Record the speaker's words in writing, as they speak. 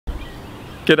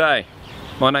G'day,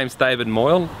 my name's David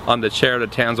Moyle. I'm the chair of the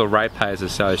Townsville Ratepayers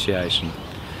Association.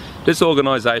 This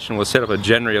organisation was set up in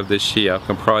January of this year,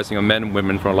 comprising of men and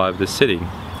women from all over the city.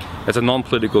 It's a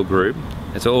non-political group.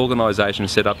 It's an organisation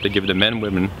set up to give the men and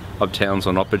women of Townsville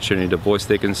an opportunity to voice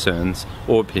their concerns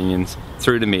or opinions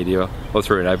through the media or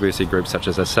through an advocacy group such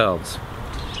as ourselves.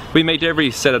 We meet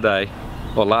every Saturday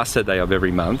or last Saturday of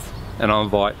every month, and I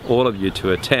invite all of you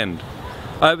to attend.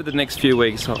 Over the next few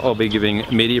weeks I'll be giving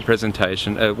a media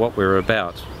presentation at what we're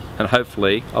about, and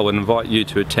hopefully I would invite you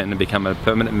to attend and become a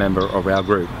permanent member of our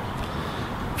group.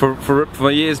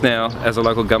 For years now, as a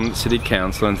local government city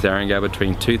councillor in Tharringau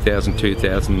between 2000 and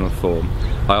 2004,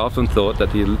 I often thought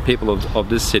that the people of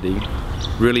this city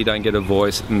really don't get a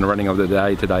voice in the running of the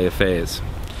day-to-day affairs.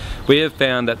 We have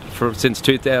found that since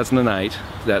 2008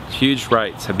 that huge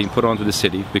rates have been put onto the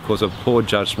city because of poor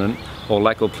judgment or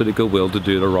lack of political will to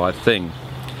do the right thing.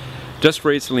 Just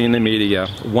recently in the media,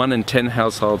 1 in 10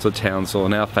 households of Townsville are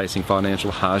now facing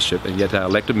financial hardship, and yet our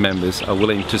elected members are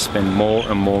willing to spend more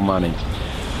and more money.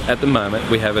 At the moment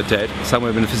we have a debt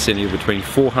somewhere in the vicinity of between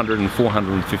 $400 and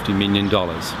 $450 million.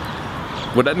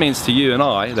 What that means to you and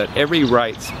I, that every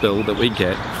rates bill that we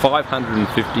get,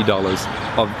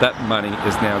 $550 of that money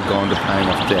is now gone to paying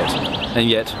off debt. And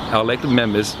yet our elected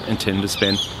members intend to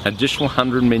spend an additional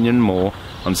 $100 million more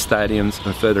on stadiums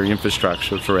and further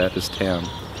infrastructure throughout this town.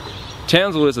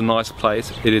 Townsville is a nice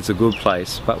place, it is a good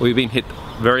place, but we've been hit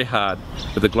very hard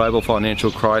with the global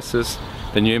financial crisis,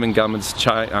 the Newman government's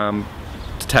attack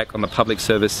on the public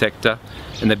service sector,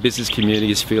 and the business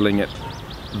community is feeling it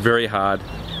very hard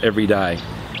every day.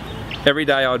 Every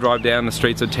day I drive down the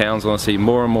streets of Townsville and see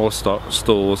more and more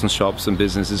stores and shops and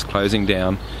businesses closing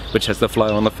down, which has the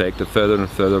flow-on effect of further and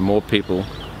further more people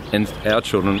and our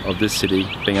children of this city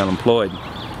being unemployed.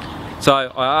 So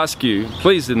I ask you,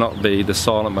 please do not be the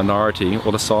silent minority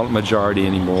or the silent majority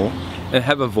anymore, and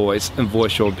have a voice and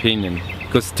voice your opinion,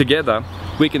 because together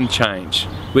we can change.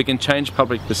 We can change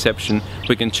public perception,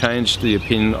 we can change the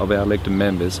opinion of our elected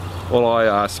members. All I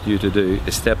ask you to do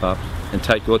is step up and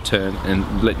take your turn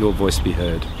and let your voice be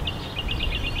heard.